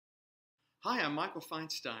Hi, I'm Michael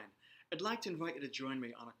Feinstein. I'd like to invite you to join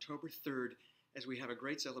me on October 3rd as we have a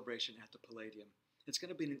great celebration at the Palladium. It's going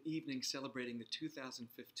to be an evening celebrating the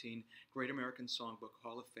 2015 Great American Songbook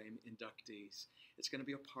Hall of Fame inductees. It's going to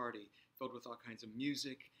be a party filled with all kinds of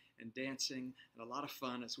music and dancing and a lot of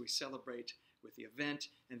fun as we celebrate with the event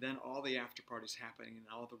and then all the after parties happening in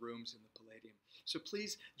all the rooms in the Palladium. So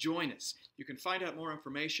please join us. You can find out more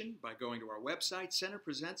information by going to our website,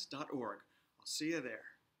 centerpresents.org. I'll see you there.